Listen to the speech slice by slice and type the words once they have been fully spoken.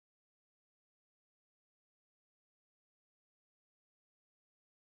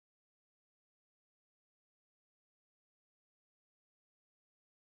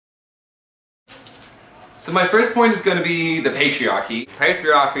So my first point is going to be the patriarchy.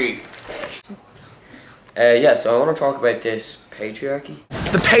 Patriarchy. Yeah, so I want to talk about this patriarchy.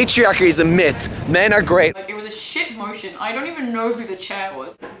 The patriarchy is a myth. Men are great. Like, it was a shit motion. I don't even know who the chair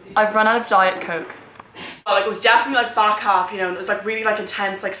was. I've run out of Diet Coke. Well, like, it was definitely like back half, you know, and it was like really like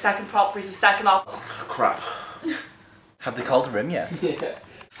intense, like second prop versus second op. Crap. Have they called the rim yet? Yeah.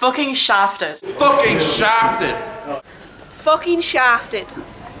 Fucking shafted. Fucking shafted. Fucking shafted.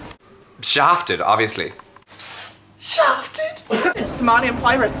 Shafted, obviously. Shafted? Somalian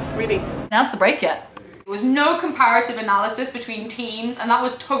pirates, really. Announced the break yet? There was no comparative analysis between teams, and that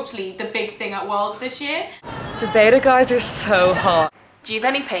was totally the big thing at Worlds this year. The beta guys are so hot. Do you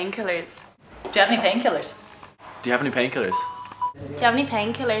have any painkillers? Do you have any painkillers? Do you have any painkillers? Do you have any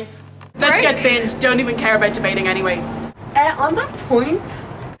painkillers? Let's get binned. Don't even care about debating anyway. On that point.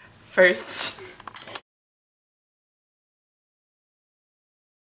 First.